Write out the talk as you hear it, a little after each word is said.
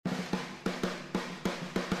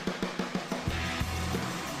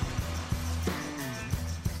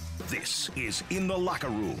This is In the Locker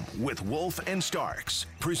Room with Wolf and Starks,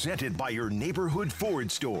 presented by your neighborhood Ford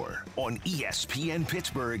store on ESPN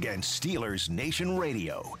Pittsburgh and Steelers Nation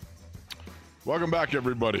Radio. Welcome back,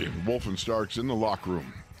 everybody. Wolf and Starks in the Locker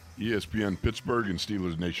Room, ESPN Pittsburgh and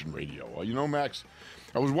Steelers Nation Radio. Well, you know, Max,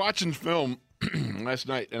 I was watching film last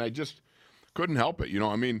night, and I just couldn't help it. You know,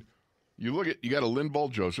 I mean, you got a Linval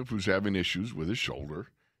Joseph who's having issues with his shoulder.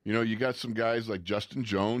 You know, you got some guys like Justin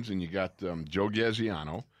Jones, and you got Joe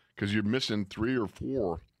Gaziano, because you're missing 3 or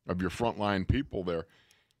 4 of your frontline people there.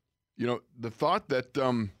 You know, the thought that,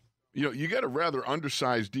 you know, you got a rather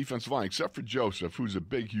undersized defensive line, except for Joseph, who's a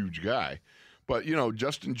big, huge guy. But, you know,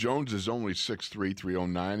 Justin Jones is only 6'3",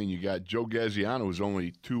 309, and you got Joe Gaziano, who's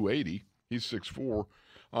only 280. He's 6'4".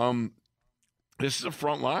 This is a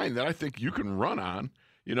front line that I think you can run on,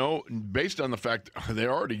 you know, based on the fact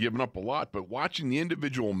they're already giving up a lot. But watching the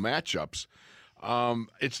individual matchups,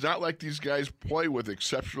 it's not like these guys play with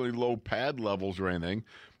exceptionally low pad levels or anything.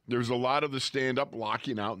 There's a lot of the stand-up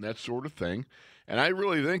locking out and that sort of thing. And I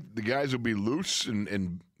really think the guys will be loose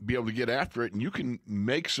and be able to get after it, and you can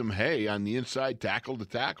make some hay on the inside tackle to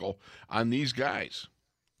tackle on these guys.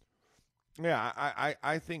 Yeah,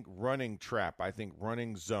 I think running trap, I think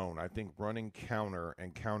running zone, I think running counter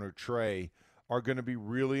and counter tray are going to be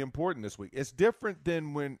really important this week. It's different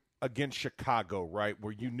than when against Chicago, right,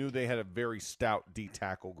 where you knew they had a very stout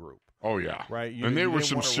D-tackle group. Oh, yeah. Right? And there were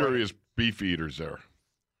some serious beef eaters there.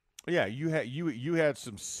 Yeah, you had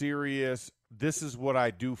some serious, this is what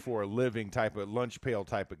I do for a living type of lunch pail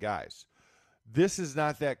type of guys. This is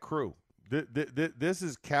not that crew. This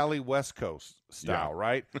is Cali West Coast style,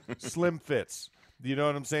 right? Slim fits. You know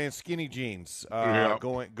what I'm saying? Skinny jeans,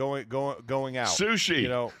 going out. Sushi. You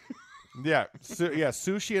know,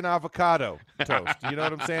 sushi and avocado toast. You know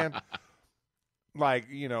what I'm saying? Like,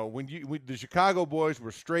 you know, when the Chicago boys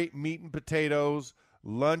were straight meat and potatoes,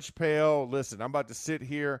 lunch pail. Listen, I'm about to sit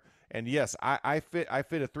here, and yes, I fit a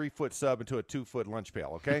 3-foot sub into a 2-foot lunch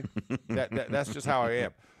pail. Okay, that's just how I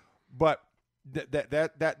am. But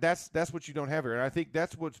that's what you don't have here, and I think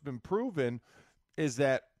that's what's been proven is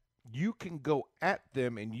that you can go at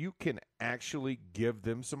them and you can actually give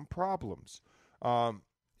them some problems.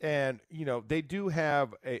 And, you know, they do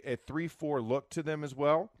have a 3-4 look to them as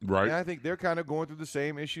well. Right. And I think they're kind of going through the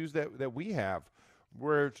same issues that we have.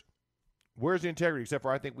 Where's the integrity? Except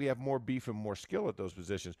for I think we have more beef and more skill at those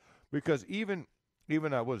positions. Because even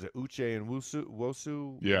what was it, Uche and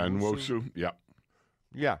Wosu? Yeah, and Wosu, yeah.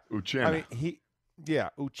 Yeah. Uchenna. I mean,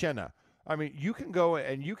 Uchenna. I mean, you can go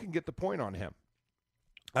and you can get the point on him.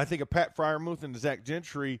 I think a Pat Freiermuth and Zach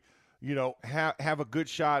Gentry, you know, have a good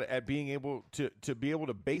shot at being able to be able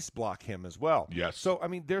to base block him as well. Yes. So, I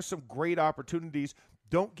mean, there's some great opportunities.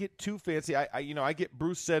 Don't get too fancy. I get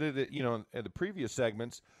Bruce said it, you know, in the previous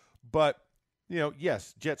segments, but, you know,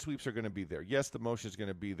 yes, jet sweeps are going to be there. Yes, the motion is going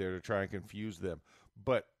to be there to try and confuse them.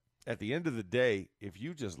 But at the end of the day, if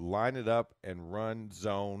you just line it up and run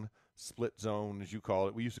zone, split zone, as you call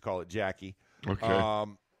it, we used to call it Jackie. Okay.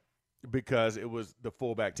 Because it was the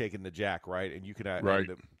fullback taking the jack, right? And you can right. And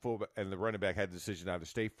the fullback and the running back had the decision either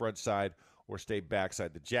stay front side or stay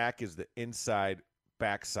backside. The jack is the inside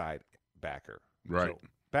backside backer, right? So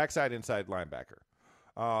backside inside linebacker.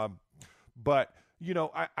 But you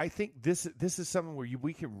know, I think this is something where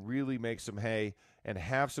we can really make some hay and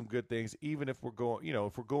have some good things, even if we're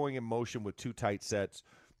going in motion with 2 tight sets.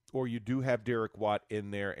 Or you do have Derek Watt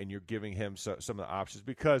in there and you're giving him some of the options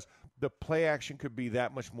because the play action could be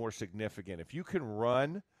that much more significant. If you can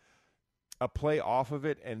run a play off of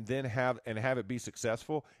it and then have it be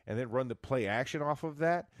successful and then run the play action off of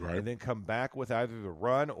that right. and then come back with either the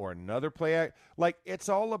run or another play like it's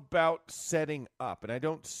all about setting up. And I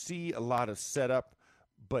don't see a lot of setup,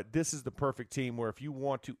 but this is the perfect team where if you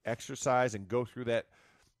want to exercise and go through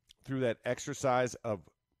that exercise of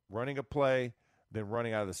running a play, then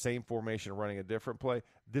running out of the same formation and running a different play,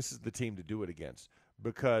 this is the team to do it against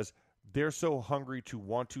because they're so hungry to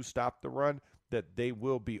want to stop the run that they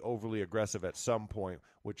will be overly aggressive at some point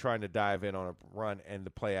with trying to dive in on a run, and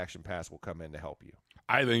the play action pass will come in to help you.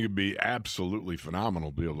 I think it'd be absolutely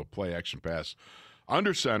phenomenal to be able to play action pass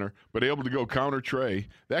under center, but able to go counter tray.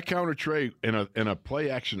 That counter tray in a play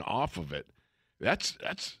action off of it, that's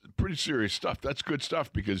pretty serious stuff. That's good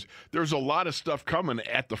stuff because there's a lot of stuff coming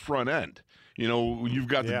at the front end. You know, you've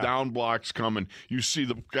got the down blocks coming. You see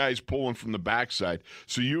the guys pulling from the backside.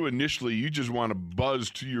 So you just want to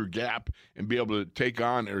buzz to your gap and be able to take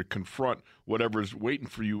on or confront whatever's waiting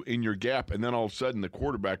for you in your gap. And then all of a sudden the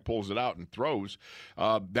quarterback pulls it out and throws.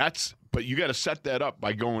 But you got to set that up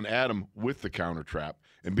by going at them with the counter trap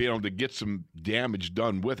and being able to get some damage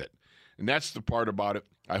done with it. And that's the part about it.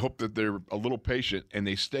 I hope that they're a little patient and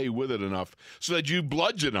they stay with it enough so that you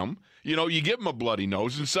bludgeon them. You give them a bloody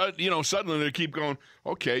nose, and suddenly they keep going,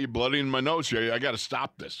 okay, you're bloodying my nose here. I got to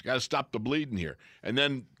stop this. Got to stop the bleeding here. And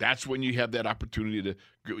then that's when you have that opportunity to,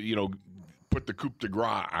 put the coup de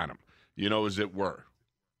grace on them, as it were.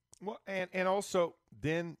 Well, and also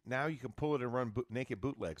then now you can pull it and run naked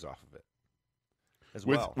bootlegs off of it as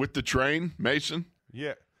well. With the train, Mason?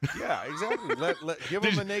 Yeah. Yeah, exactly. Give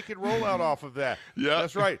him a naked rollout off of that. Yeah.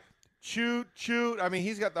 That's right. Shoot. I mean,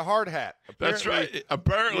 he's got the hard hat. That's right.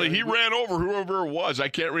 Apparently, he ran over whoever it was. I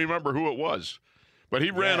can't remember who it was, but he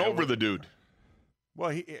ran over the dude.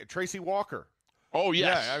 Well, Tracy Walker. Oh,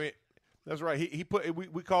 yes. Yeah, I mean, that's right. He put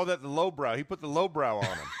we call that the lowbrow. He put the lowbrow on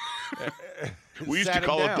him. We used to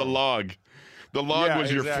call it the log. The log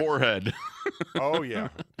was your forehead. Oh, yeah.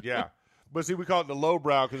 Yeah. But see, we call it the low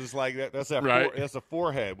brow because it's like that's a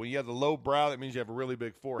forehead. When you have the low brow, that means you have a really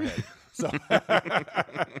big forehead. So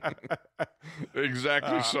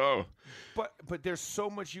exactly so. But there's so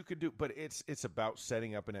much you can do. But it's about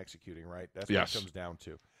setting up and executing, right? That's what it comes down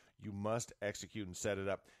to. You must execute and set it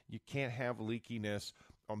up. You can't have leakiness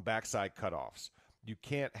on backside cutoffs. You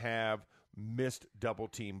can't have missed double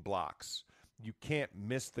team blocks. You can't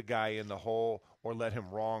miss the guy in the hole or let him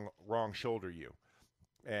wrong shoulder you.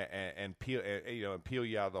 And peel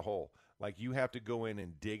you out of the hole. Like, you have to go in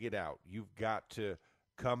and dig it out. You've got to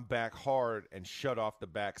come back hard and shut off the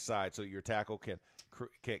backside so your tackle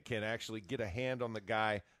can actually get a hand on the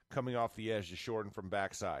guy coming off the edge to shorten from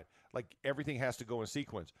backside. Like, everything has to go in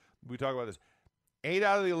sequence. We talk about this. 8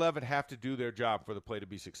 out of the 11 have to do their job for the play to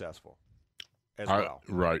be successful as well.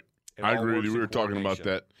 Right. I agree with you. We were talking about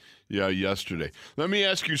that yesterday. Let me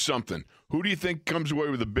ask you something. Who do you think comes away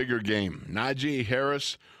with a bigger game, Najee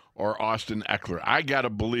Harris or Austin Eckler? I got to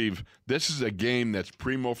believe this is a game that's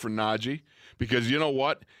primo for Najee because you know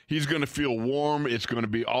what? He's going to feel warm. It's going to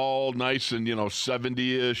be all nice and,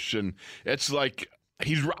 70-ish. And it's like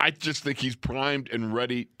I just think he's primed and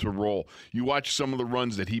ready to roll. You watch some of the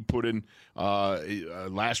runs that he put in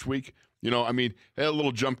last week. Had a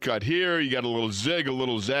little jump cut here. You got a little zig, a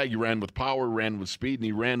little zag. He ran with power, ran with speed, and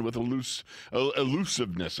he ran with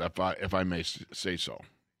elusiveness, if I may say so.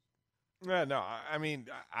 Yeah, no, I mean,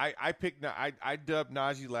 I dubbed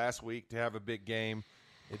Najee last week to have a big game.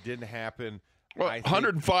 It didn't happen. Well,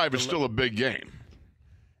 105 is still a big game.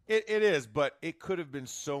 It is, but it could have been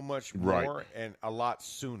so much more and a lot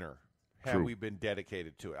sooner had we been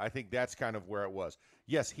dedicated to it. I think that's kind of where it was.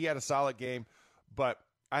 Yes, he had a solid game, but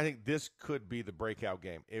I think this could be the breakout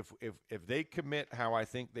game. If they commit how I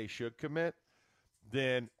think they should commit,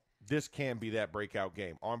 then this can be that breakout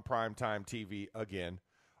game on primetime TV again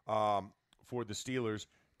for the Steelers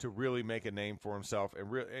to really make a name for himself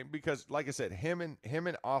and because, like I said, him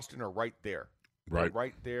and Austin are right there,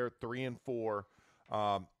 right there, 3 and 4.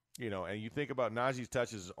 And you think about Najee's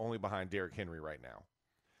touches is only behind Derrick Henry right now,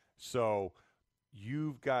 so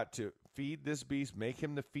you've got to feed this beast, make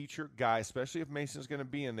him the feature guy, especially if Mason's going to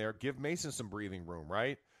be in there. Give Mason some breathing room,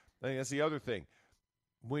 right? I think that's the other thing.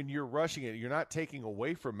 When you're rushing it, you're not taking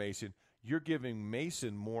away from Mason. You're giving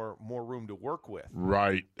Mason more room to work with.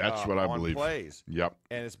 Right. That's what I believe. On plays. Yep.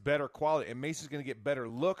 And it's better quality. And Mason's going to get better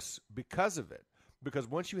looks because of it. Because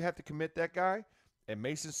once you have to commit that guy, and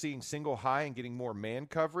Mason's seeing single high and getting more man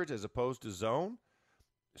coverage as opposed to zone,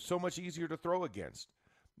 so much easier to throw against.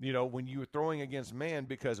 When you're throwing against man,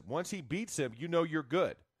 because once he beats him, you're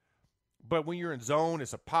good. But when you're in zone,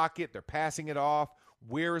 it's a pocket. They're passing it off.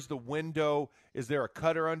 Where is the window? Is there a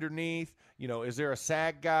cutter underneath? Is there a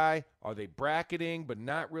sag guy? Are they bracketing but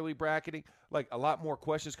not really bracketing? Like, a lot more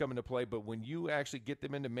questions come into play. But when you actually get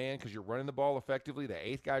them into man because you're running the ball effectively, the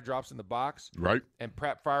 8th guy drops in the box. Right. And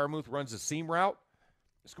Pratt Freiermuth runs the seam route.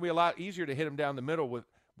 It's going to be a lot easier to hit him down the middle with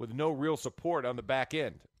no real support on the back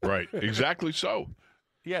end. Right. Exactly so.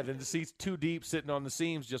 Yeah, then the seat's too deep sitting on the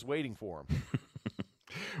seams just waiting for him.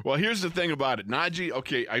 Well, here's the thing about it. Najee,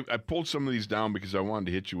 okay, I pulled some of these down because I wanted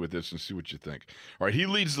to hit you with this and see what you think. All right, he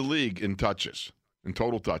leads the league in touches, in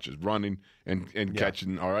total touches, running and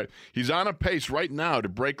catching, all right? He's on a pace right now to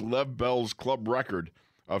break Lev Bell's club record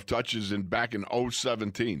of touches back in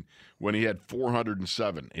 2017 when he had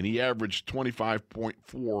 407, and he averaged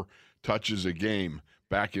 25.4 touches a game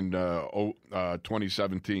back in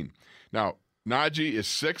 2017. Now, Najee is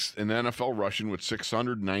 6th in NFL rushing with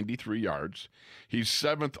 693 yards. He's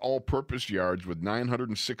 7th all-purpose yards with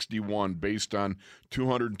 961 based on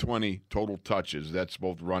 220 total touches. That's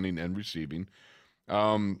both running and receiving.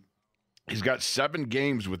 He's got 7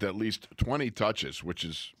 games with at least 20 touches, which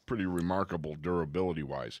is pretty remarkable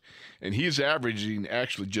durability-wise. And he's averaging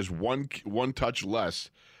actually just one touch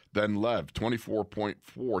less than Lev,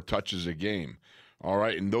 24.4 touches a game. All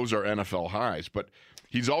right, and those are NFL highs. But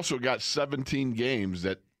he's also got 17 games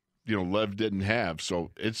that Lev didn't have.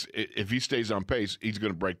 So if he stays on pace, he's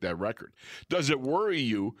going to break that record. Does it worry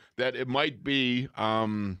you that it might be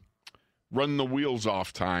run the wheels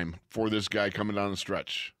off time for this guy coming down the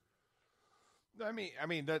stretch? I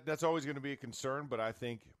mean that's always going to be a concern, but I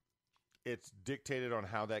think it's dictated on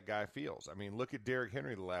how that guy feels. I mean, look at Derrick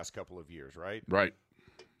Henry the last couple of years, right? Right.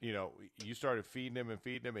 You started feeding him,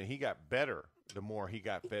 and he got better the more he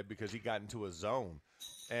got fed because he got into a zone.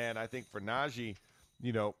 And I think for Najee,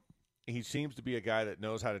 he seems to be a guy that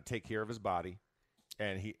knows how to take care of his body,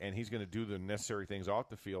 and he's going to do the necessary things off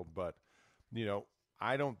the field. But,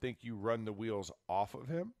 I don't think you run the wheels off of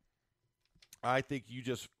him. I think you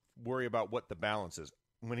just worry about what the balance is.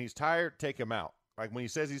 When he's tired, take him out. Like when he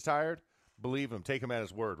says he's tired, believe him, take him at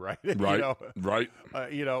his word, right? Right, right.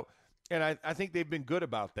 And I think they've been good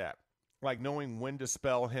about that, like knowing when to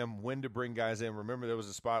spell him, when to bring guys in. Remember, there was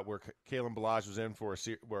a spot where Kalen Ballage was in for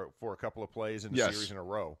a couple of plays in the series in a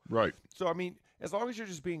row. Right. So, I mean, as long as you're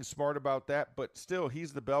just being smart about that, but still,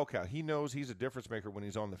 he's the bell cow. He knows he's a difference maker when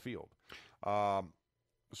he's on the field.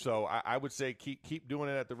 So I would say keep doing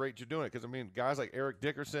it at the rate you're doing it because, I mean, guys like Eric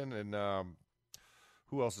Dickerson and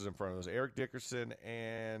who else is in front of those? Eric Dickerson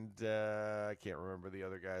and I can't remember the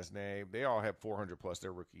other guy's name. They all have 400 plus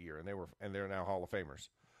their rookie year, and they're now Hall of Famers.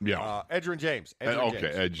 Yeah. Edgerrin James.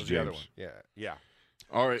 Edge James. The other one. Yeah.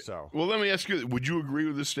 All right. So, well, let me ask you: would you agree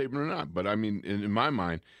with this statement or not? But I mean, in my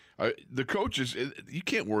mind, the coaches, you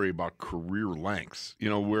can't worry about career lengths.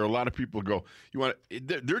 Where a lot of people go,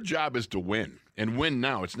 their job is to win and win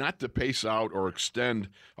now. It's not to pace out or extend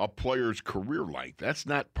a player's career length. That's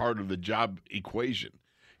not part of the job equation.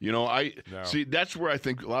 See, that's where I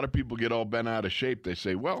think a lot of people get all bent out of shape. They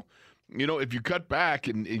say, well, if you cut back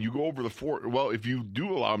and you go over if you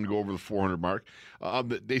do allow them to go over the 400 mark,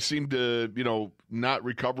 they seem to, not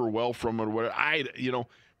recover well from it or whatever.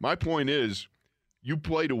 My point is, you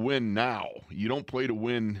play to win now. You don't play to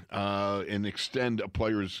win and extend a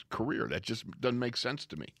player's career. That just doesn't make sense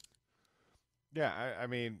to me. Yeah, I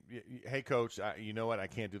mean, hey, Coach, you know what? I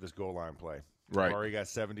can't do this goal line play. Right. I've already got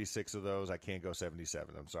 76 of those. I can't go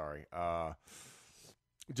 77. I'm sorry.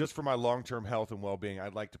 Just for my long-term health and well-being,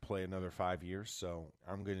 I'd like to play another 5 years. So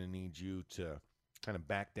I'm going to need you to kind of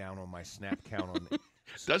back down on my snap count on the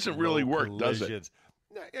doesn't really work, collisions.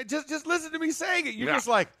 Does it? Just listen to me saying it. You're just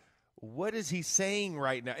like, what is he saying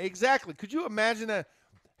right now? Exactly. Could you imagine that?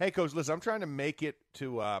 Hey, Coach, listen, I'm trying to make it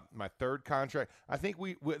to my third contract. I think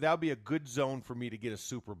that'll be a good zone for me to get a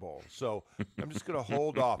Super Bowl. So I'm just going to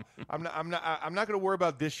hold off. I'm not going to worry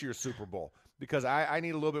about this year's Super Bowl because I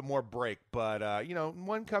need a little bit more break. But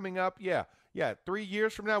one coming up, yeah. 3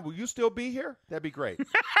 years from now, will you still be here? That'd be great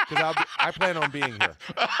because I plan on being here.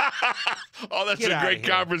 Oh, that's Get a outta great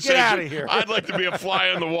here. conversation. Get out of here. I'd like to be a fly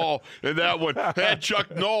on the wall in that one. Had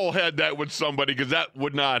Chuck Noll had that with somebody because that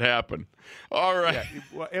would not happen. All right. Yeah,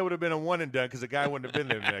 well, it would have been a one and done because the guy wouldn't have been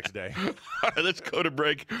there the next day. All right, let's go to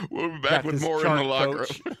break. We'll be back with more in the locker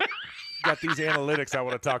room. Got these analytics I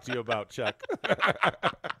want to talk to you about, Chuck.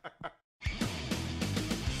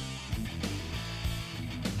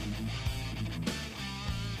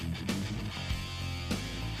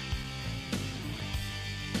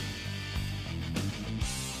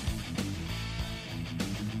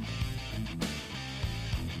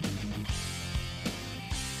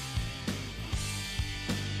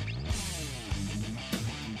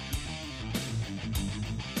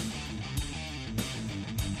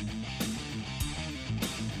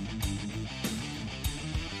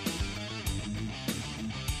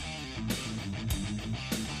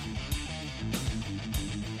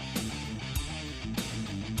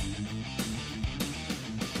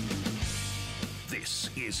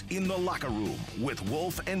 In the Locker Room with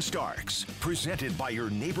Wolf and Starks, presented by your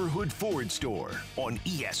neighborhood Ford store on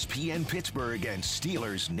ESPN Pittsburgh and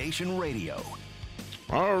Steelers Nation Radio.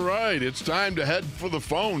 All right, it's time to head for the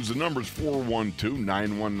phones. The number's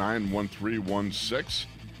 412-919-1316.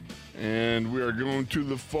 And we are going to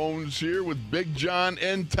the phones here with Big John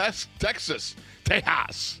in Texas.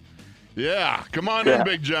 Tejas. Yeah, come on in,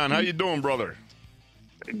 Big John. How you doing, brother?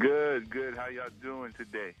 Good. How y'all doing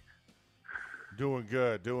today? Doing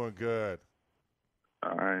good.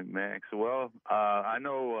 All right, Max. Well, I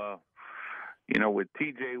know, with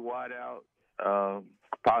TJ Watt out,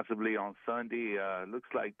 possibly on Sunday, looks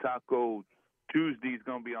like Taco Tuesday's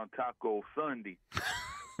going to be on Taco Sunday.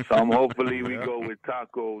 So hopefully we go with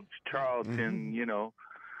Taco Charlton.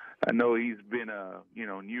 I know he's been a,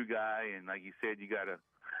 new guy, and like you said, he's going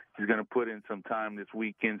to put in some time this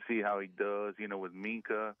weekend, see how he does, with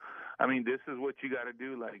Minka. I mean, this is what you got to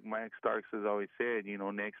do. Like Mike Starks has always said,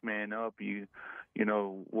 next man up.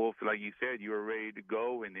 Wolf, like you said, you were ready to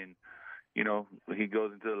go, and then, he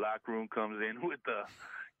goes into the locker room, comes in with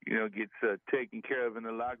gets taken care of in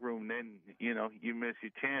the locker room. Then, you miss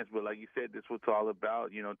your chance. But like you said, this is what it's all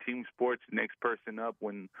about. Team sports, next person up.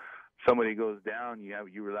 When somebody goes down,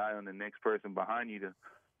 you rely on the next person behind you to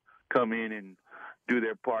come in and do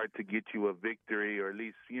their part to get you a victory, or at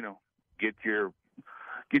least, get your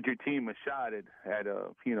team a shot at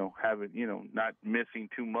having, not missing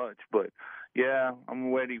too much. But yeah,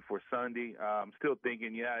 I'm ready for Sunday. I'm still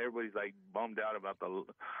thinking, everybody's like bummed out about the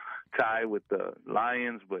tie with the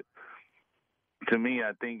Lions, but to me,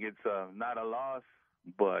 I think it's not a loss,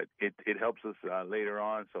 but it helps us later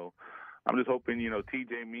on. So I'm just hoping,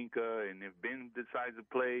 TJ, Minka, and if Ben decides to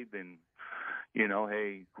play, then,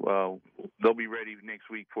 hey, they'll be ready next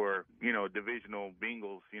week for, divisional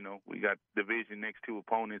Bengals. We got division next two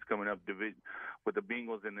opponents coming up with the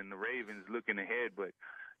Bengals and then the Ravens looking ahead. But,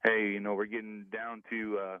 hey, we're getting down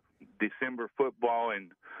to December football,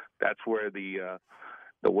 and that's where the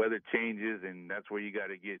weather changes, and that's where you got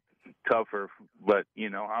to get tougher. But,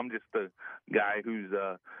 I'm just the guy who's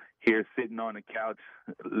here sitting on the couch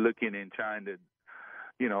looking and trying to,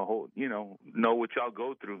 know what y'all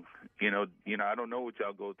go through. I don't know what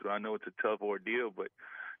y'all go through. I know it's a tough ordeal, but,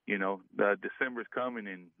 December's coming,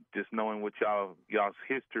 and just knowing what y'all's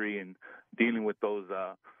history and dealing with those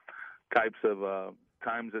types of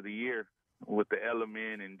times of the year with the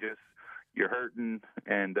element and just you're hurting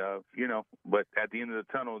and, but at the end of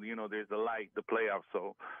the tunnel, there's the light, the playoffs.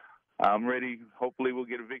 So I'm ready. Hopefully we'll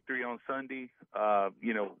get a victory on Sunday.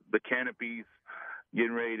 The Canopies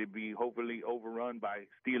getting ready to be hopefully overrun by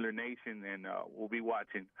Steeler Nation, and we'll be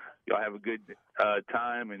watching. Y'all have a good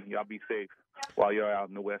time, and y'all be safe while you're out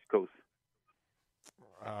in the West Coast.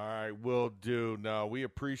 All right, will do. No, we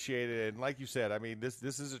appreciate it. And like you said, I mean, this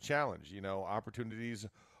is a challenge. Opportunities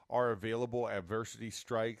are available. Adversity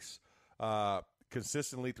strikes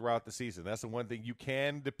consistently throughout the season. That's the one thing you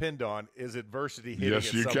can depend on is adversity hitting at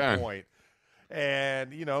some point.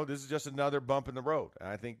 And, this is just another bump in the road. And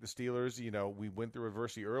I think the Steelers, we went through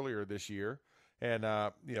adversity earlier this year, and,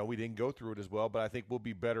 we didn't go through it as well, but I think we'll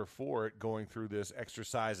be better for it going through this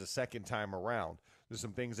exercise a second time around. There's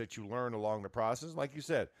some things that you learn along the process. Like you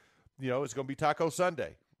said, it's going to be Taco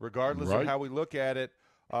Sunday, regardless of how we look at it.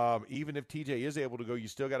 Even if TJ is able to go, you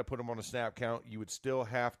still got to put him on a snap count. You would still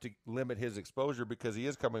have to limit his exposure because he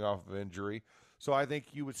is coming off of injury. So I think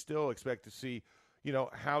you would still expect to see,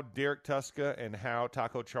 how Derek Tuska and how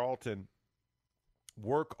Taco Charlton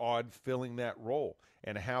work on filling that role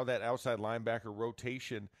and how that outside linebacker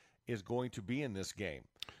rotation is going to be in this game.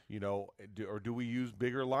 Or do we use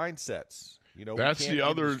bigger line sets? That's the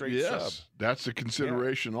other, sub. That's a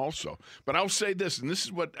consideration also. But I'll say this, and this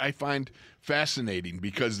is what I find fascinating,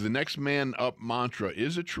 because the next man up mantra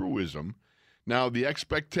is a truism. Now, the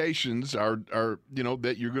expectations are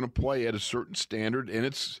that you're going to play at a certain standard, and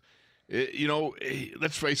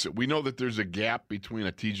let's face it, we know that there's a gap between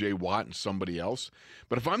a TJ Watt and somebody else.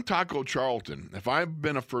 But if I'm Taco Charlton, if I've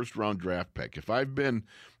been a first-round draft pick, if I've been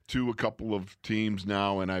to a couple of teams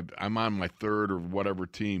now, and I'm on my third or whatever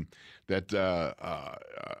team that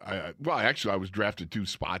I was drafted 2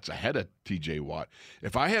 spots ahead of TJ Watt.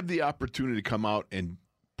 If I have the opportunity to come out and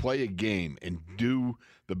play a game and do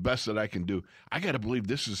the best that I can do, I got to believe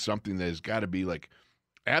this is something that has got to be like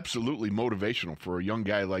absolutely motivational for a young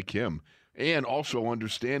guy like him, and also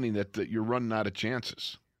understanding that you're running out of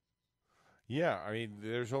chances. Yeah, I mean,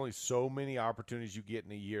 there's only so many opportunities you get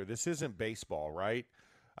in a year. This isn't baseball, right?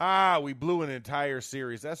 We blew an entire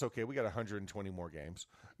series. That's okay. We got 120 more games.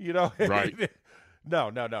 Right.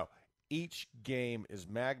 No. Each game is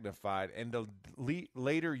magnified, and the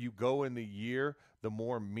later you go in the year, the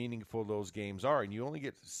more meaningful those games are. And you only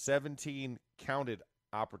get 17 counted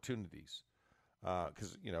opportunities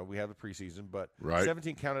because, we have the preseason, but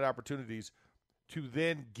 17 counted opportunities to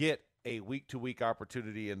then get a week-to-week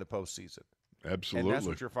opportunity in the postseason. Absolutely. And that's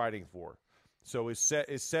what you're fighting for. So it's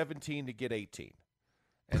 17 to get 18.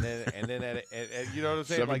 And then you know what I'm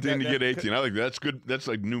saying? 17 to get 18. I like that. That's good. That's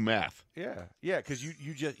like new math. Yeah, because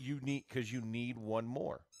you need one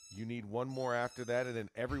more. You need one more after that, and then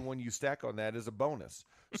everyone you stack on that is a bonus.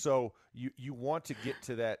 So you want to get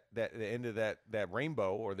to the end of that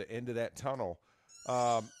rainbow or the end of that tunnel.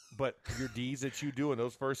 But your deeds that you do in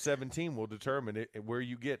those first 17 will determine where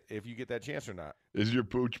you get, if you get that chance or not. Is your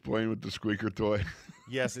pooch playing with the squeaker toy?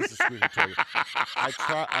 Yes, it's a squeaker toy.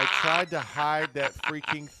 I tried to hide that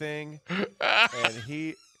freaking thing,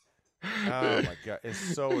 and Oh my God,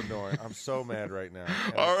 it's so annoying. I'm so mad right now.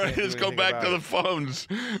 And All I right, can't do let's go anything back about to the it. phones.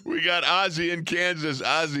 We got Ozzy in Kansas.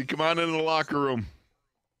 Ozzy, come on into the locker room.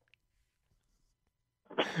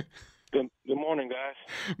 Good morning,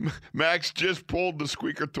 guys. Max just pulled the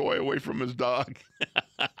squeaker toy away from his dog.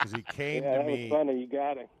 Because he came Yeah, to that was me. funny. You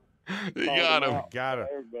got it. He Called got him him. out. Got him.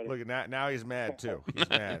 Everybody. Look at now he's mad too. He's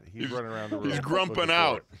mad. He's running around the room. He's grumping looking for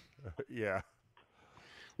out. it. Yeah.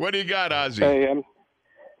 What do you got, Ozzy?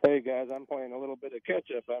 Hey guys, I'm playing a little bit of catch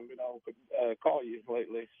up. I've been on call you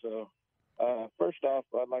lately. So first off,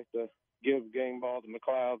 I'd like to give Game Ball to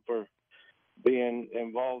McLeod for being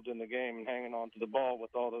involved in the game and hanging on to the ball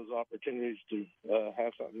with all those opportunities to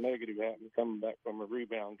have something negative happen coming back from a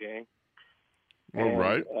rebound game. All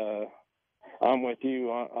right. I'm with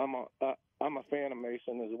you. I'm a fan of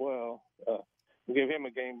Mason as well. Give him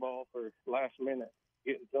a game ball for last minute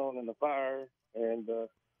getting thrown in the fire, and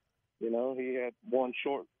he had one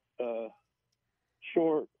short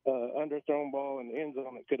underthrown ball in the end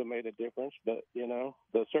zone that could have made a difference. But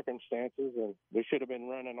the circumstances, and we should have been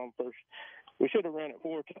running on first. We should have run it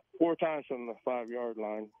four times from the 5-yard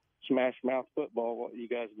line. Smash mouth football, what you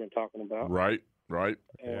guys have been talking about. Right.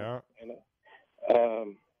 Yeah.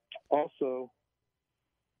 And also,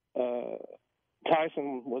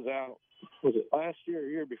 Tyson was out. Was it last year or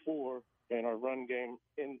year before? And our run game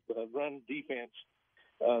in the run defense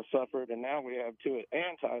suffered, and now we have Tuitt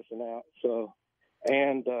and Tyson out. So,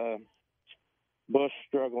 and Bush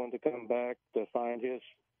struggling to come back to find his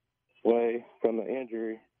way from the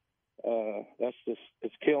injury. That's just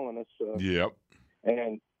it's killing us. Yep.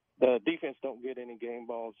 And the defense don't get any game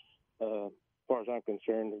balls, as far as I'm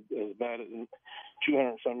concerned, as bad as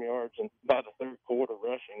 200 some yards and by the third quarter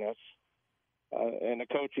rushing. That's and the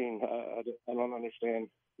coaching. I don't understand.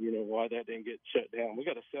 Why that didn't get shut down. We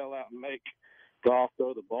got to sell out and make Goff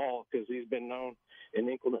throw the ball because he's been known in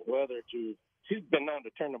inclement weather he's been known to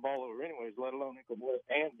turn the ball over anyways, let alone inclement weather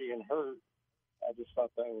and being hurt. I just thought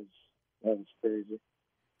that was crazy.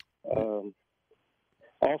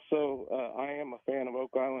 Also, I am a fan of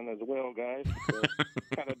Oak Island as well, guys. So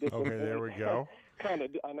kind of Okay, there we go. I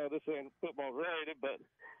know this ain't football related, but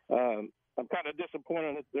I'm kind of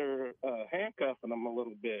disappointed that they're handcuffing them a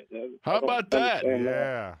little bit. How about that?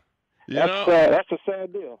 Yeah. That's a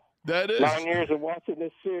sad deal. That is. 9 years of watching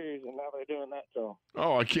this series, and now they're doing that to them.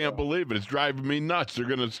 Oh, I can't believe it. It's driving me nuts. They're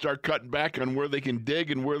going to start cutting back on where they can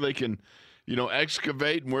dig and where they can,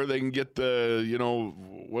 excavate and where they can get the,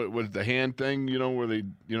 what was the hand thing, where they,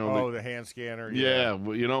 the hand scanner. Yeah,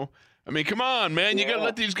 well, I mean, come on, man. You got to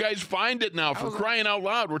let these guys find it now for crying out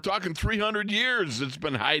loud. We're talking 300 years it's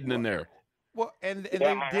been hiding in there. Well, and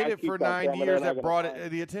they did it for 9 years. That brought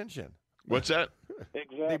it the attention. What's that?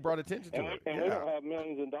 Exactly. They brought attention to it. And we don't have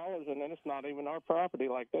millions of dollars, and then it's not even our property,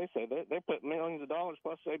 like they say. They put millions of dollars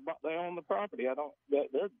plus they own the property.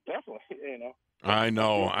 They're definitely I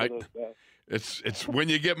know. It's when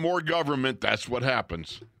you get more government, that's what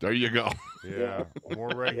happens. There you go. Yeah, more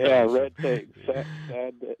regulation. Yeah, red tape.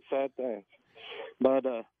 Sad things. But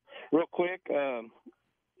real quick, I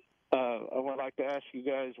would like to ask you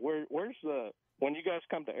guys, where's when you guys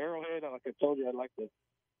come to Arrowhead? Like I told you, I'd like to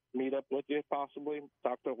meet up with you, possibly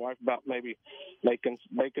talk to the wife about maybe making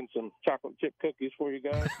some chocolate chip cookies for you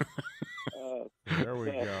guys. There we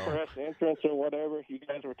go. Press entrance or whatever you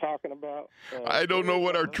guys were talking about. I don't know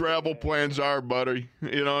what our travel plans are, buddy.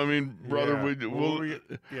 Brother,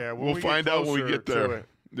 yeah. we'll find out when we get there.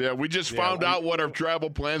 Yeah, we just found out what our travel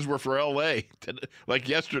plans were for L.A. like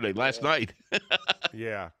yesterday, last night.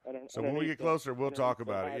 Yeah. So when we get closer, we'll talk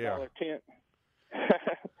about it.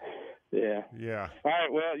 Yeah. Yeah. All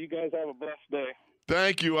right. Well, you guys have a blessed day.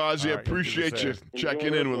 Thank you, Ozzy. I All right, appreciate you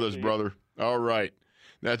checking in with us, brother. All right.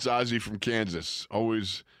 That's Ozzy from Kansas.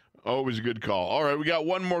 Always a good call. All right, we got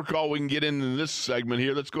one more call we can get into this segment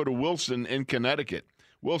here. Let's go to Wilson in Connecticut.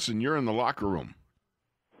 Wilson, you're in the locker room.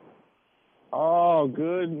 Oh,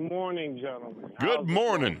 good morning, gentlemen. Good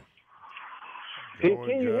morning. Can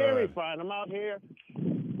you hear me fine? I'm out here,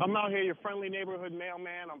 your friendly neighborhood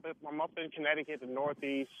mailman. I'm up in Connecticut, the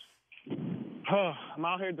Northeast. I'm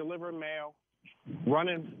out here delivering mail,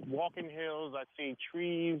 walking hills. I see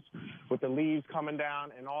trees with the leaves coming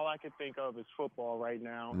down, and all I can think of is football right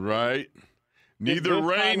now. Right. Neither This time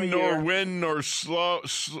rain of nor year- wind nor snow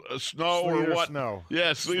Sleet or what? Snow.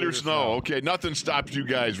 Yeah, sleet or snow. Okay, nothing stops you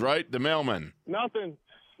guys, right? The mailmen. Nothing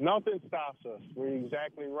stops us. We're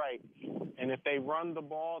exactly right. And if they run the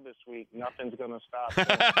ball this week, nothing's going to stop us.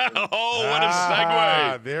 Oh, what a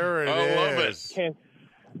segue. There it I is. love it.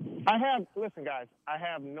 Listen, guys. I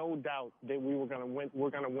have no doubt that we were going to win. We're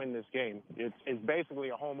going to win this game. It's basically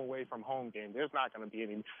a home away from home game. There's not going to be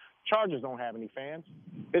any. Chargers don't have any fans.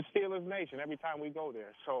 It's Steelers Nation every time we go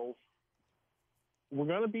there. So we're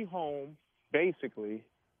going to be home. Basically,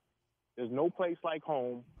 there's no place like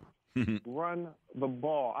home. Run the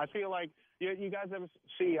ball. I feel like you guys ever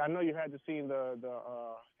see? I know you had to see the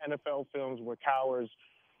NFL films where Cowers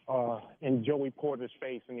in Joey Porter's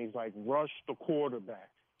face, and he's like, "Rush the quarterback."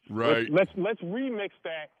 Right. Let's remix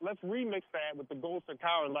that. Let's remix that with the ghost of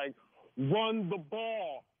Cowers, like, run the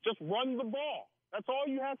ball. Just run the ball. That's all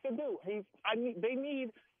you have to do. They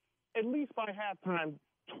need at least by halftime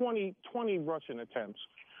 20 rushing attempts.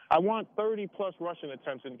 I want 30-plus rushing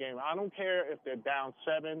attempts in the game. I don't care if they're down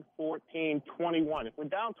 7, 14, 21. If we're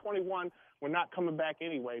down 21, we're not coming back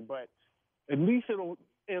anyway. But at least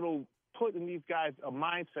it'll put in these guys a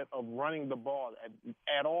mindset of running the ball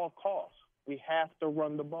at all costs. We have to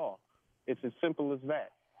run the ball. It's as simple as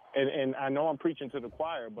that. And I know I'm preaching to the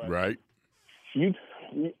choir, but right.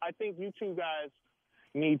 I think you two guys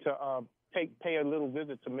need to pay a little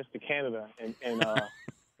visit to Mr. Canada and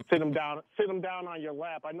sit him down on your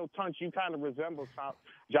lap. I know, Tunch, you kind of resemble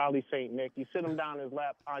Jolly St. Nick. You sit him down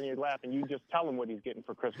on your lap, and you just tell him what he's getting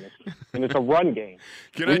for Christmas. And it's a run game.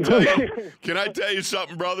 Can I tell you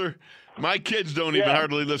something, brother? My kids don't even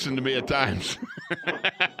hardly listen to me at times.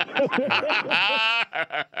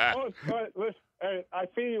 Listen, I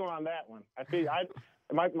feel you on that one.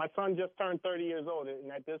 My son just turned 30 years old,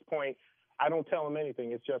 and at this point, I don't tell him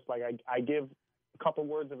anything. It's just like I give a couple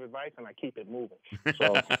words of advice and I keep it moving.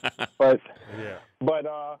 So, but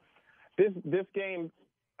this game,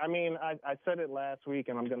 I mean, I said it last week,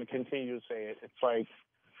 and I'm going to continue to say it. It's like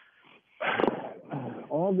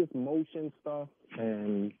all this motion stuff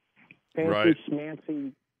and fancy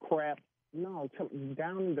schmancy crap. No,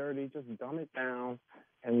 down and dirty. Just dumb it down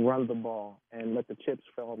and run the ball and let the chips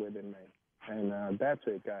fall where they may. And that's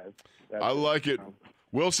it, guys. I like it.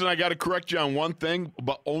 Wilson, I got to correct you on one thing,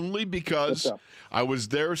 but only because I was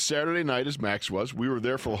there Saturday night, as Max was. We were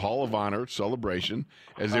there for the Hall of Honor celebration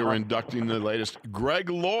as they were inducting the latest. Greg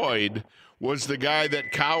Lloyd was the guy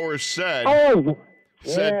that Cowers said. Lloyd.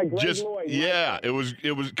 It was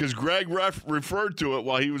because Greg referred to it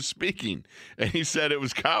while he was speaking, and he said it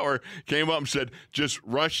was Cowher came up and said, "Just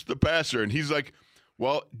rush the passer," and he's like,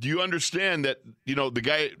 "Well, do you understand that, the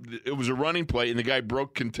guy, it was a running play and the guy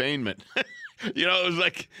broke containment." It was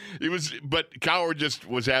like, but Cowher just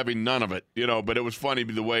was having none of it, but it was funny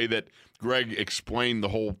the way that Greg explained the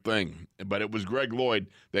whole thing. But it was Greg Lloyd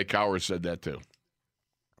that Cowher said that to.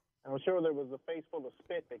 I'm sure there was a face full of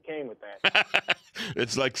spit that came with that.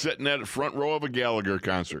 It's like sitting at the front row of a Gallagher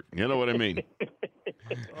concert. You know what I mean?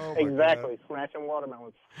 Exactly. Smashing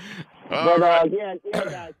watermelons. Yeah,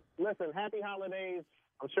 guys. Listen, happy holidays.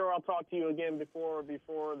 I'm sure I'll talk to you again before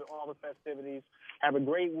all the festivities. Have a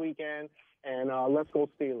great weekend, and let's go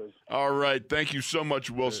Steelers. All right. Thank you so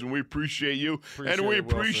much, Wilson. We appreciate you. And we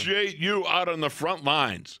appreciate you out on the front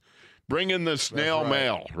lines. Bring in the snail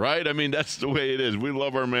mail, right? I mean, that's the way it is. We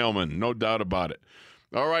love our mailmen, no doubt about it.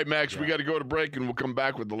 All right, Max, we got to go to break, and we'll come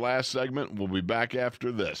back with the last segment. We'll be back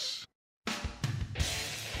after this.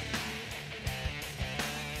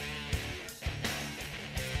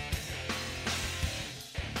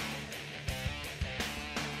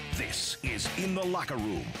 This is In the Locker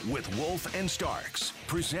Room with Wolf and Starks,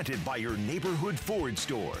 presented by your neighborhood Ford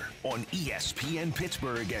store on ESPN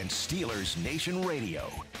Pittsburgh and Steelers Nation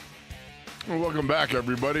Radio. Well, welcome back,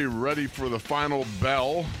 everybody. Ready for the final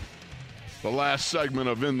bell. The last segment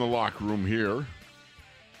of In the Locker Room here.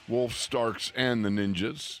 Wolf, Starks, and the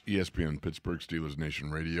Ninjas, ESPN Pittsburgh Steelers Nation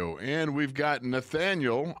Radio. And we've got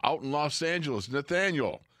Nathaniel out in Los Angeles.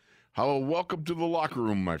 Nathaniel, welcome to the locker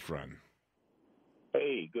room, my friend.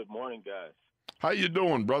 Hey, good morning, guys. How you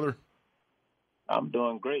doing, brother? I'm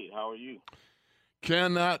doing great. How are you?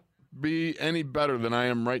 Cannot be any better than I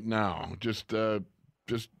am right now. Just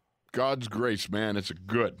God's grace, man. It's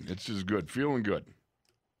just good. Feeling good.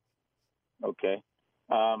 Okay.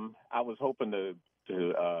 I was hoping to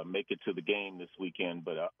make it to the game this weekend,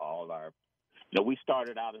 but we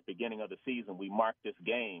started out at the beginning of the season. We marked this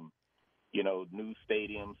game, new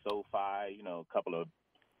stadium, SoFi, a couple of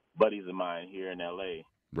buddies of mine here in L.A.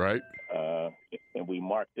 Right. And we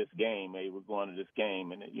marked this game. Hey, we're going to this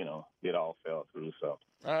game, and, it all fell through. So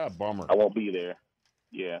bummer. I won't be there.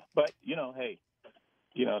 Yeah. But, hey,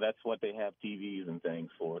 that's what they have TVs and things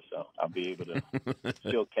for. So I'll be able to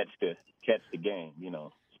still catch the game,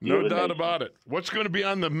 No doubt about it. What's going to be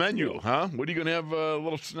on the menu, huh? What are you going to have a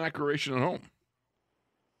little snackeration at home?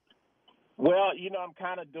 Well, I'm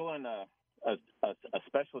kind of doing a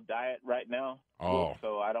special diet right now. Oh.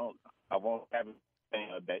 So I won't have anything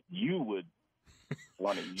that you would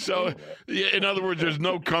want to eat. So, anyway. yeah, in other words, there's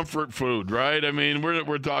no comfort food, right? I mean,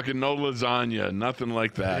 we're talking no lasagna, nothing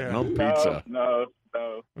like that, Yeah. no pizza. No.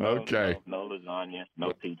 Okay. No lasagna,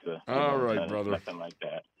 no pizza. All right, brother. Nothing like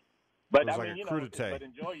that. But Sounds I like mean, a crudité. but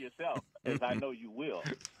enjoy yourself, as I know you will.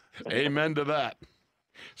 Amen to that.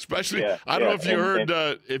 Especially, Yeah, I don't know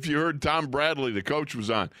yeah, if you heard Tom Bradley, the coach, was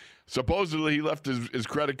on. Supposedly, he left his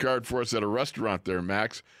credit card for us at a restaurant there,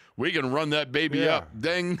 Max. We can run that baby Yeah. up.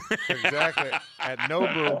 Ding. Exactly. At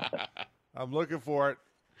Nobu, I'm looking for it.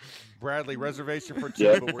 Bradley, reservation for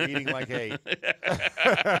 2, but we're eating like 8.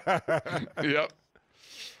 Yep.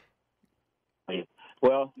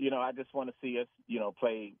 Well, I just want to see us,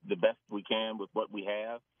 play the best we can with what we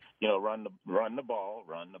have. Run the ball,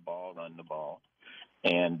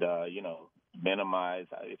 and minimize.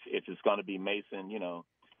 If it's going to be Mason,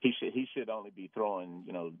 he should only be throwing,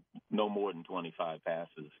 no more than 25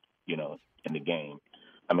 passes, in the game.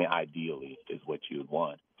 I mean, ideally is what you would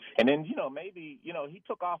want. And then, maybe, he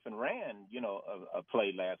took off and ran, a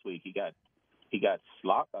play last week. He got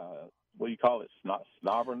slop. What do you call it?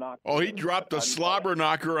 Slobber knocker? Oh, he dropped a slobber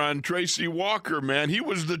knocker on Tracy Walker, man. He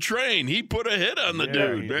was the train. He put a hit on the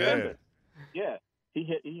dude, man. Did. Yeah,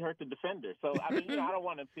 he hurt the defender. So, I mean, I don't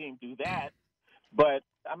want to see him do that. But,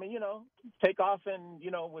 I mean, take off and,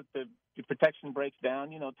 with the protection breaks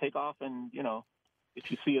down, take off and,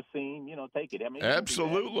 if you see a seam, take it. I mean,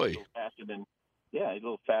 absolutely. He's a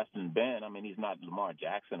little faster than Ben. I mean, he's not Lamar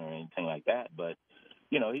Jackson or anything like that, but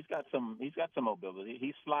he's got some mobility.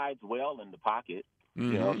 He slides well in the pocket.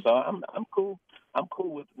 Mm-hmm. So I'm cool. I'm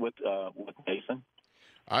cool with Mason.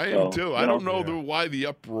 I am too. I don't know why the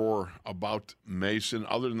uproar about Mason,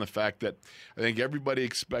 other than the fact that I think everybody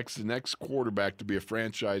expects the next quarterback to be a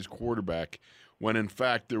franchise quarterback, when in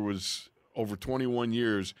fact there was over 21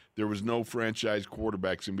 years there was no franchise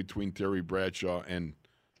quarterbacks in between Terry Bradshaw and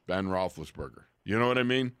Ben Roethlisberger. You know what I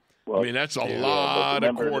mean? Well, I mean that's a lot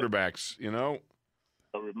of quarterbacks.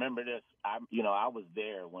 But remember this, I was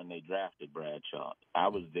there when they drafted Bradshaw. I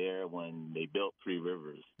was there when they built Three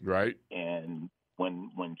Rivers. Right. And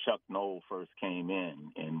when Chuck Noll first came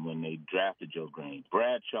in and when they drafted Joe Green,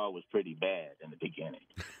 Bradshaw was pretty bad in the beginning.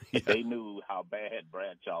 Yeah. They knew how bad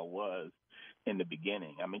Bradshaw was in the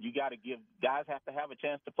beginning. I mean, you got to give – guys have to have a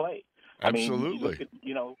chance to play. Absolutely. I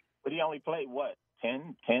mean, but he only played,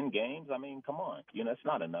 10 games? I mean, come on. It's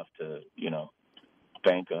not enough to,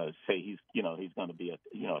 say he's going to be a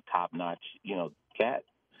top-notch, cat,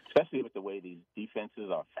 especially with the way these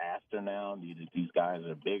defenses are faster now. These guys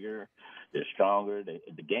are bigger, they're stronger.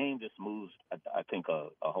 The game just moves, I think, a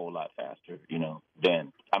whole lot faster,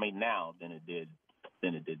 now than it did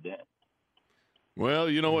then. Well,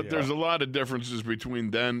 you know what? Yeah. There's a lot of differences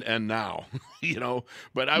between then and now,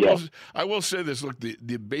 But I will say this: look,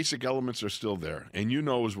 the basic elements are still there, and you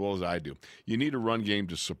know as well as I do. You need a run game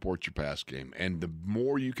to support your pass game, and the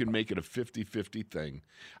more you can make it a 50-50 thing,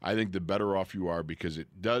 I think the better off you are, because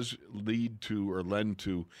it does lend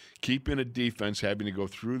to keeping a defense having to go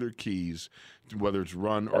through their keys, whether it's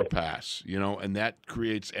run or pass, and that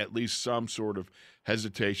creates at least some sort of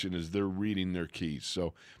hesitation as they're reading their keys.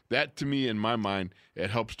 So that, to me, in my mind,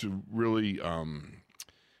 it helps to really,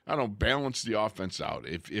 balance the offense out.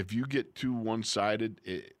 If you get too one-sided,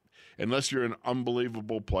 unless you're an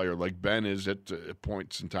unbelievable player like Ben is at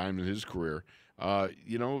points in time in his career,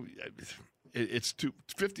 it's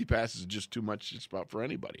 50 passes is just too much just about for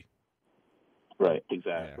anybody. Right,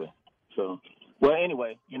 exactly. Yeah. So, well,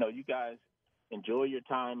 anyway, you guys enjoy your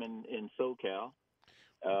time in SoCal.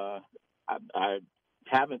 I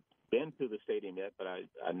haven't been to the stadium yet, but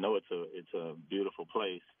I know it's a beautiful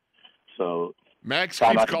place. So Max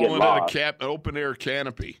keeps calling it an open air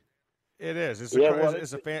canopy. It is. It's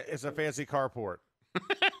a fancy carport.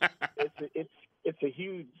 It's a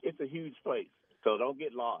huge place. So don't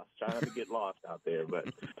get lost. Try not to get lost out there, but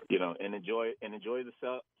and enjoy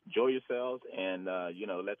yourselves, and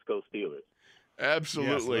let's go Steelers.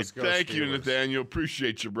 Absolutely. Yes, Thank you, Nathaniel.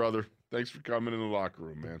 Appreciate you, brother. Thanks for coming in the locker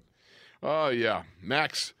room, man. Oh, yeah.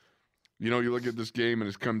 Max, you look at this game, and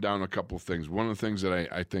it's come down to a couple of things. One of the things that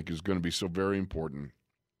I think is going to be so very important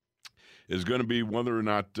is going to be whether or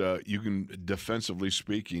not you can, defensively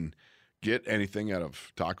speaking, get anything out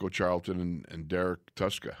of Taco Charlton and Derek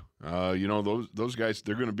Tuszka. Those guys,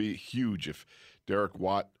 they're going to be huge if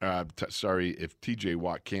if T.J.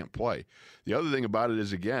 Watt can't play. The other thing about it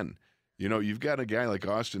is, again, you've got a guy like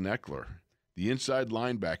Austin Eckler. The inside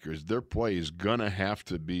linebackers, their play is going to have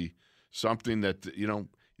to be something that,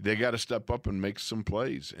 they got to step up and make some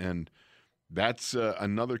plays. And That's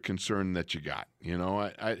another concern that you got. You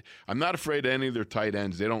know, I'm not afraid of any of their tight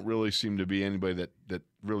ends. They don't really seem to be anybody that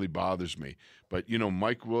really bothers me. But, you know,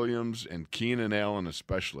 Mike Williams and Keenan Allen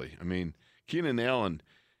especially. I mean, Keenan Allen,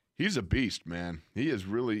 he's a beast, man. He is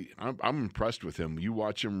really – I'm impressed with him. You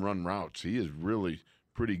watch him run routes. He is really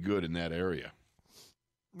pretty good in that area.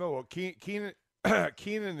 No, well,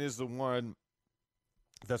 Keenan is the one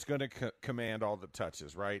that's going to command all the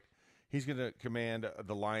touches, right? He's going to command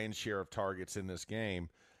the lion's share of targets in this game.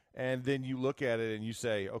 And then you look at it and you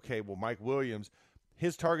say, okay, well, Mike Williams,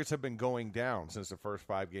 his targets have been going down since the first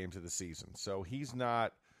 5 games of the season. So he's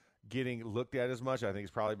not getting looked at as much. I think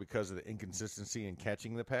it's probably because of the inconsistency in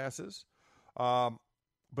catching the passes. But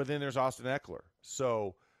then there's Austin Eckler.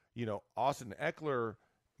 So, you know, Austin Eckler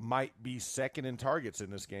might be second in targets in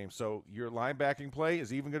this game. So your linebacking play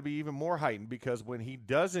is even going to be even more heightened because when he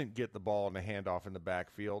doesn't get the ball in the handoff in the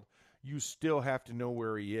backfield, you still have to know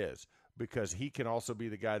where he is because he can also be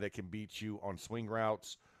the guy that can beat you on swing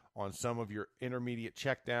routes, on some of your intermediate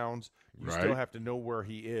checkdowns. You still have to know where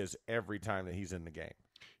he is every time that he's in the game.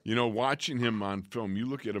 You know, watching him on film, you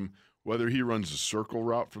look at him, whether he runs a circle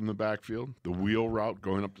route from the backfield, the wheel route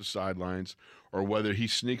going up the sidelines, or whether he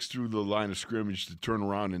sneaks through the line of scrimmage to turn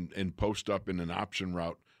around and post up in an option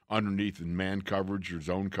route underneath in man coverage or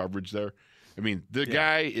zone coverage there. I mean, the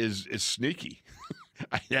guy is sneaky.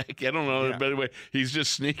 I don't know a better way. He's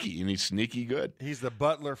just sneaky, and he's sneaky good. He's the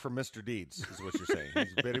butler for Mr. Deeds, is what you're saying.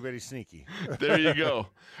 He's very, very sneaky. There you go.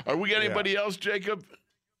 Are we got anybody else, Jacob?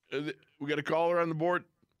 We got a caller on the board?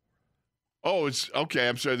 Oh, it's okay.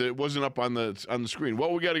 I'm sorry that it wasn't up on the screen.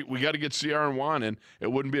 Well, we got to get CR and Juan in.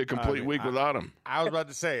 It wouldn't be a complete week without him. I was about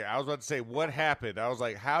to say what happened. I was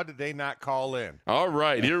like, how did they not call in? All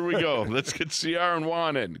right, here we go. Let's get CR and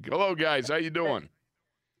Juan in. Hello, guys. How you doing?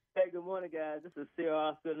 Hey, good morning, guys. This is CR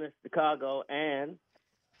Austin in Chicago and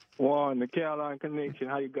Juan, the Carolina Connection.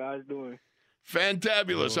 How you guys doing?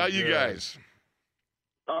 Fantabulous. How you guys?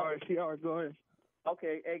 All right, CR, go ahead.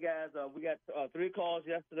 Okay, hey guys, we got 3 calls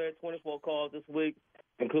yesterday, 24 calls this week,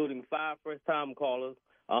 including 5 first-time callers,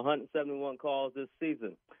 171 calls this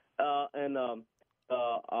season.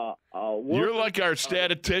 You're like our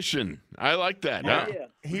statistician. I like that. Huh? Yeah.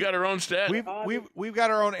 We got our own stat. We've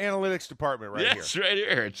got our own analytics department right here. Yes, right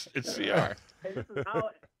here. It's CR. Hey, this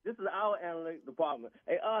is our analytics department.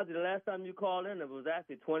 Hey, Ozzy, the last time you called in, it was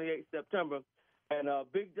actually 28 September, and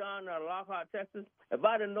Big John out of Lockhart, Texas. If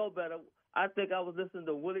I didn't know better, I think I was listening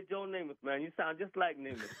to Willie Joe Namath, man. You sound just like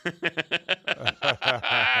Namath.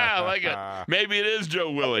 I like it. Maybe it is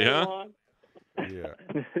Joe Willie, huh? Juan. Yeah.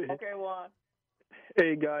 Okay, Juan.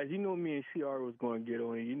 Hey guys, you know me and CR was going to get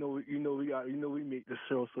on. You know we make the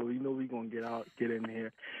show, so we know we going to get in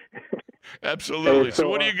here. Absolutely. Hey, so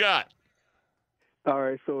what do you got? All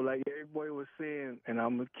right, so like everybody was saying, and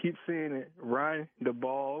I'm gonna keep saying it, run the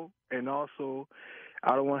ball, and also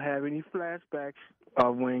I don't want to have any flashbacks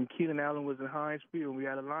of when Keenan Allen was in Heinz Field and we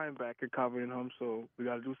had a linebacker covering him, so we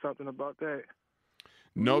got to do something about that.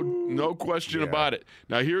 No question about it.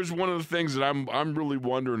 Now, here's one of the things that I'm really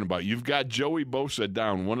wondering about. You've got Joey Bosa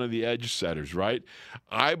down, one of the edge setters, right?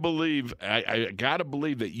 I believe I got to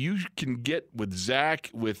believe that you can get with Zach,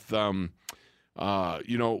 with Pat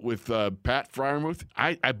Freiermuth.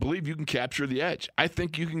 I believe you can capture the edge. I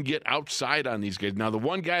think you can get outside on these guys. Now, the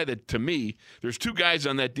one guy that, to me, there's 2 guys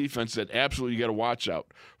on that defense that absolutely you got to watch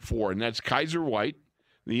out for, and that's Kaiser White,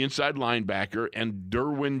 the inside linebacker, and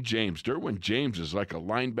Derwin James. Derwin James is like a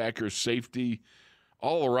linebacker, safety,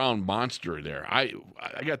 all-around monster there. I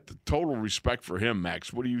got the total respect for him,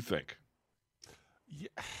 Max. What do you think?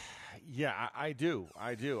 Yeah, I do.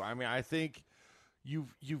 I mean, I think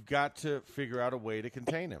you've got to figure out a way to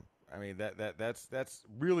contain him. I mean, that's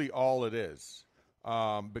really all it is,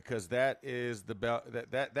 because that is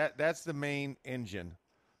that's the main engine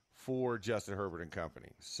for Justin Herbert and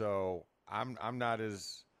company. So I'm not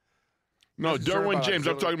as Derwin James.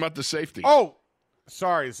 I'm talking about the safety. Oh,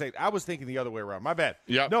 sorry, the safety. I was thinking the other way around. My bad.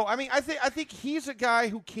 Yeah. No, I mean I think he's a guy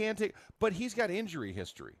who can take, but he's got injury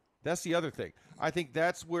history. That's the other thing. I think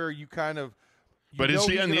that's where you kind of. But is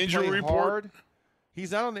he on the injury report?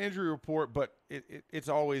 He's not on the injury report, but it's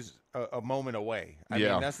always a moment away. I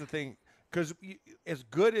mean, that's the thing. Because as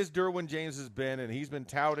good as Derwin James has been, and he's been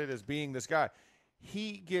touted as being this guy,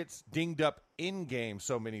 he gets dinged up in-game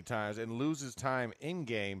so many times and loses time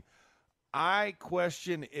in-game. I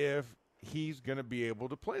question if he's going to be able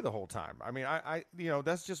to play the whole time. I mean, I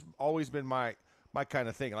that's just always been my kind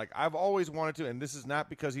of thing. Like, I've always wanted to, and this is not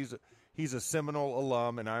because he's a Seminole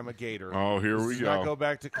alum and I'm a Gator. Oh, here we go. I go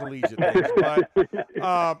back to collegiate things, but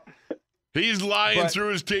he's lying through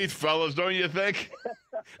his teeth, fellas, don't you think?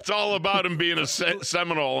 It's all about him being a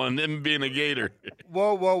Seminole and him being a Gator.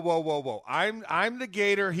 Whoa. I'm the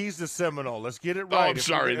Gator. He's the Seminole. Let's get it right. Oh, I'm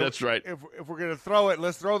sorry. That's right. If we're going to throw it,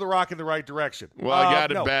 let's throw the rock in the right direction. Well, I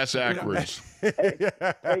got it bass backwards. Hey,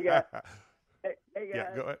 guys.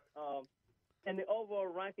 Yeah, go ahead. In the overall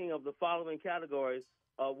ranking of the following categories,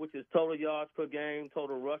 which is total yards per game,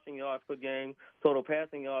 total rushing yards per game, total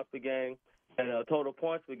passing yards per game, and total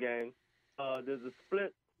points per game, there's a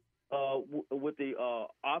split with the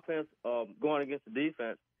offense going against the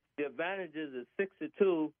defense. The advantages is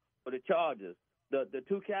 6-2 for the Chargers. The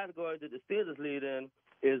two categories that the Steelers lead in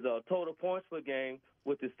is total points per game,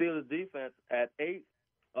 with the Steelers defense at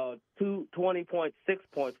 20.6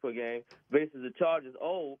 points per game versus the Chargers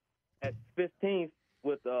at 15th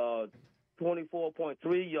with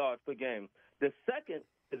 24.3 yards per game. The second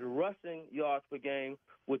is rushing yards per game,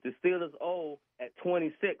 with the Steelers at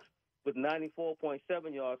 26 with 94.7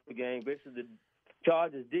 yards per game versus the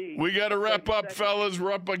Chargers D. We got to wrap up, fellas.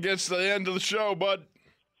 We're up against the end of the show, bud.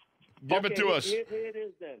 Give it to us. Here it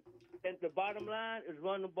is then. And the bottom line is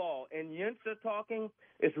run the ball. And Yinzer talking,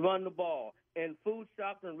 it's run the ball. In food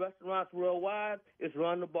shops and restaurants worldwide, it's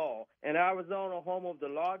run the ball. In Arizona, home of the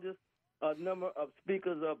largest number of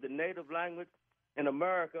speakers of the native language in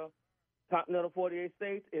America, continental 48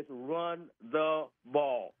 states, it's run the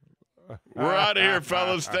ball. We're out of here,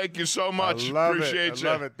 fellas. Thank you so much. Appreciate you.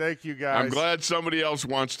 I love it. Thank you, guys. I'm glad somebody else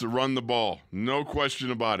wants to run the ball. No question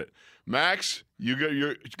about it. Max, you're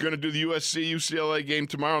going to do the USC-UCLA game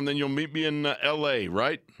tomorrow, and then you'll meet me in L.A.,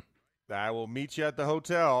 right? I will meet you at the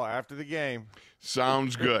hotel after the game.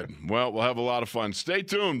 Sounds good. Well, we'll have a lot of fun. Stay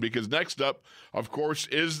tuned, because next up, of course,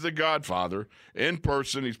 is the Godfather in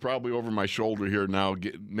person. He's probably over my shoulder here now,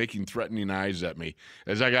 making threatening eyes at me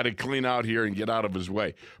as I got to clean out here and get out of his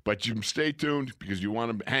way. But you stay tuned, because you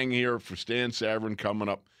want to hang here for Stan Savran coming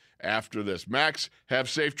up after this. Max, have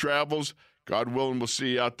safe travels. God willing, we'll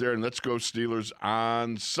see you out there, and let's go Steelers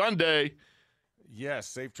on Sunday. Yes,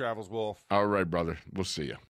 safe travels, Wolf. All right, brother. We'll see you.